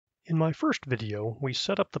In my first video, we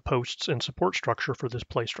set up the posts and support structure for this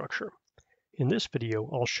play structure. In this video,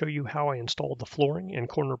 I'll show you how I installed the flooring and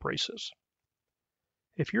corner braces.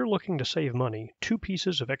 If you're looking to save money, 2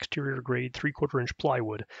 pieces of exterior grade 3/4 inch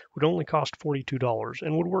plywood would only cost $42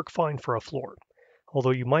 and would work fine for a floor,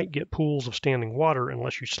 although you might get pools of standing water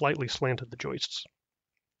unless you slightly slanted the joists.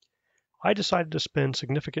 I decided to spend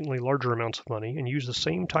significantly larger amounts of money and use the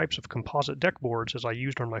same types of composite deck boards as I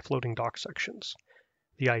used on my floating dock sections.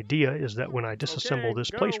 The idea is that when I disassemble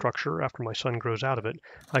this play structure after my son grows out of it,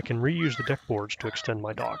 I can reuse the deck boards to extend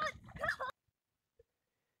my dock.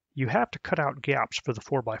 You have to cut out gaps for the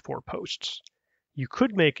 4x4 posts. You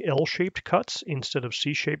could make L-shaped cuts instead of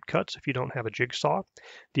C-shaped cuts if you don't have a jigsaw.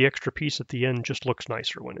 The extra piece at the end just looks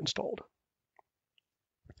nicer when installed.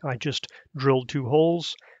 I just drilled 2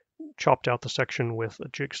 holes, chopped out the section with a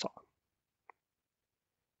jigsaw.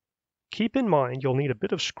 Keep in mind you'll need a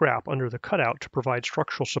bit of scrap under the cutout to provide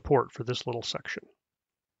structural support for this little section.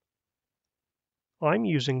 I'm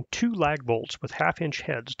using 2 lag bolts with 1/2 inch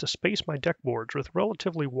heads to space my deck boards with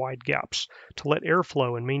relatively wide gaps to let air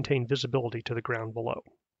flow and maintain visibility to the ground below.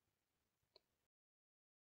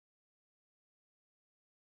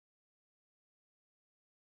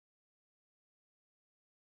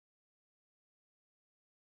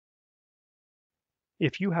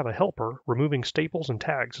 If you have a helper, removing staples and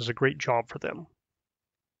tags is a great job for them.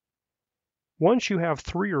 Once you have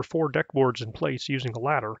 3 or 4 deck boards in place using a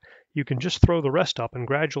ladder, you can just throw the rest up and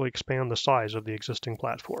gradually expand the size of the existing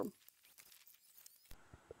platform.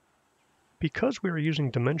 Because we are using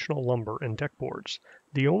dimensional lumber and deck boards,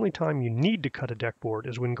 the only time you need to cut a deck board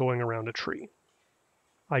is when going around a tree.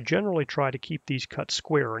 I generally try to keep these cuts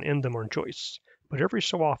square and end them on joists, but every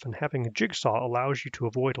so often having a jigsaw allows you to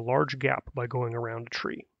avoid a large gap by going around a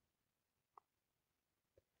tree.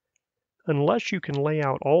 Unless you can lay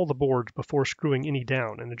out all the boards before screwing any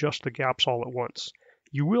down and adjust the gaps all at once,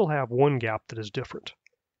 you will have one gap that is different.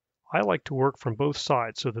 I like to work from both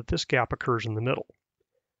sides so that this gap occurs in the middle.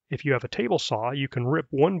 If you have a table saw, you can rip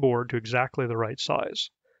one board to exactly the right size.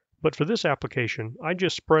 But for this application, I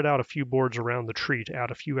just spread out a few boards around the tree to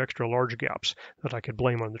add a few extra large gaps that I could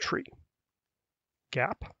blame on the tree.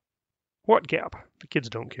 Gap? What gap? The kids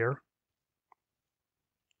don't care.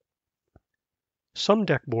 Some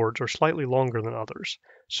deck boards are slightly longer than others,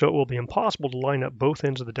 so it will be impossible to line up both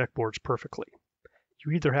ends of the deck boards perfectly.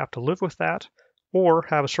 You either have to live with that, or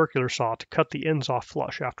have a circular saw to cut the ends off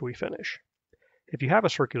flush after we finish. If you have a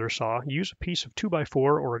circular saw, use a piece of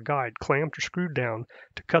 2x4 or a guide clamped or screwed down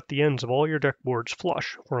to cut the ends of all your deck boards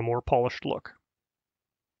flush for a more polished look.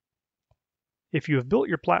 If you have built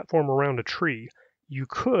your platform around a tree, you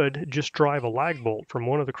could just drive a lag bolt from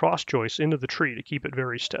one of the cross joists into the tree to keep it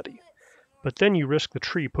very steady. But then you risk the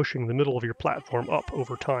tree pushing the middle of your platform up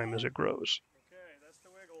over time as it grows.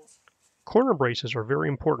 Corner braces are very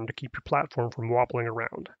important to keep your platform from wobbling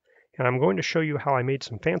around, and I'm going to show you how I made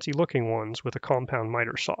some fancy looking ones with a compound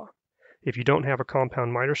miter saw. If you don't have a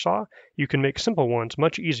compound miter saw, you can make simple ones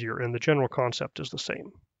much easier, and the general concept is the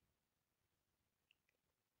same.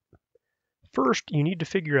 First, you need to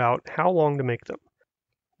figure out how long to make them.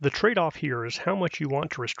 The trade-off here is how much you want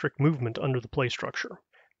to restrict movement under the play structure.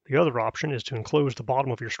 The other option is to enclose the bottom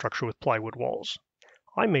of your structure with plywood walls.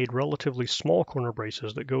 I made relatively small corner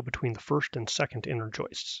braces that go between the first and second inner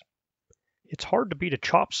joists. It's hard to beat a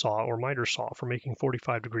chop saw or miter saw for making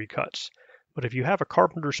 45-degree cuts, but if you have a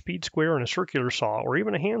carpenter speed square and a circular saw or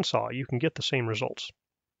even a hand saw, you can get the same results.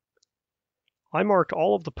 I marked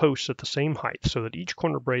all of the posts at the same height so that each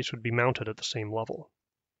corner brace would be mounted at the same level.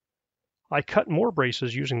 I cut more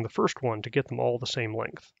braces using the first one to get them all the same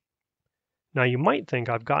length. Now you might think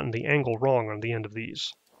I've gotten the angle wrong on the end of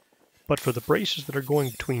these, but for the braces that are going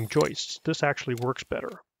between joists, this actually works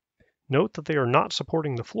better. Note that they are not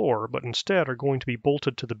supporting the floor, but instead are going to be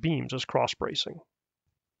bolted to the beams as cross bracing.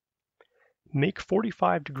 Make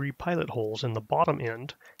 45-degree pilot holes in the bottom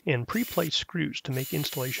end and pre-place screws to make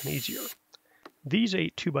installation easier. These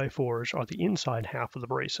 8 2x4s are the inside half of the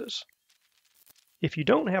braces. If you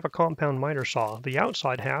don't have a compound miter saw, the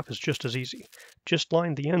outside half is just as easy. Just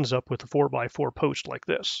line the ends up with a 4x4 post like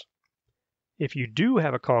this. If you do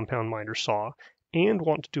have a compound miter saw and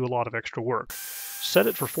want to do a lot of extra work, set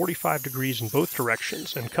it for 45 degrees in both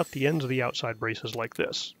directions and cut the ends of the outside braces like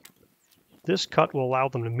this. This cut will allow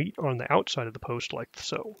them to meet on the outside of the post like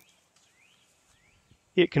so.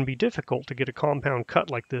 It can be difficult to get a compound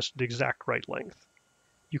cut like this the exact right length.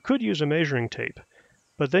 You could use a measuring tape,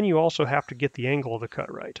 but then you also have to get the angle of the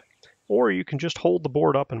cut right. Or you can just hold the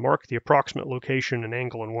board up and mark the approximate location and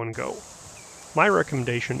angle in one go. My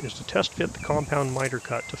recommendation is to test fit the compound miter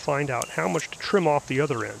cut to find out how much to trim off the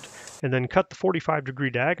other end and then cut the 45-degree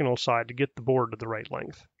diagonal side to get the board to the right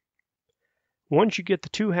length. Once you get the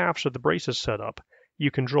two halves of the braces set up, you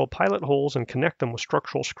can drill pilot holes and connect them with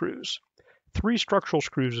structural screws. 3 structural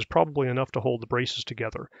screws is probably enough to hold the braces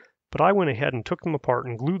together, but I went ahead and took them apart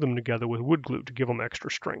and glued them together with wood glue to give them extra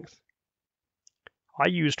strength. I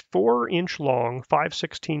used 4-inch long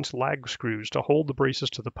 5/16 lag screws to hold the braces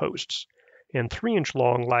to the posts, and 3-inch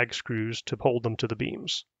long lag screws to hold them to the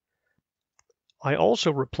beams. I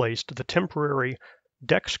also replaced the temporary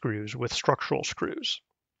deck screws with structural screws.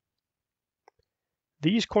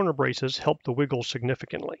 These corner braces help the wiggle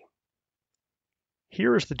significantly.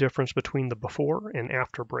 Here is the difference between the before and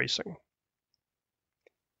after bracing.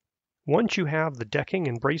 Once you have the decking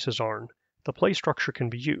and braces on, the play structure can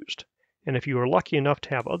be used, and if you are lucky enough to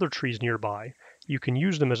have other trees nearby, you can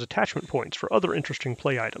use them as attachment points for other interesting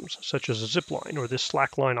play items, such as a zip line or this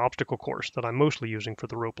slackline obstacle course that I'm mostly using for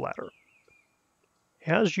the rope ladder.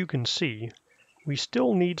 As you can see, we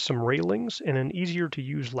still need some railings and an easier to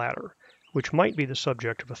use ladder, which might be the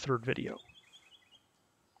subject of a third video.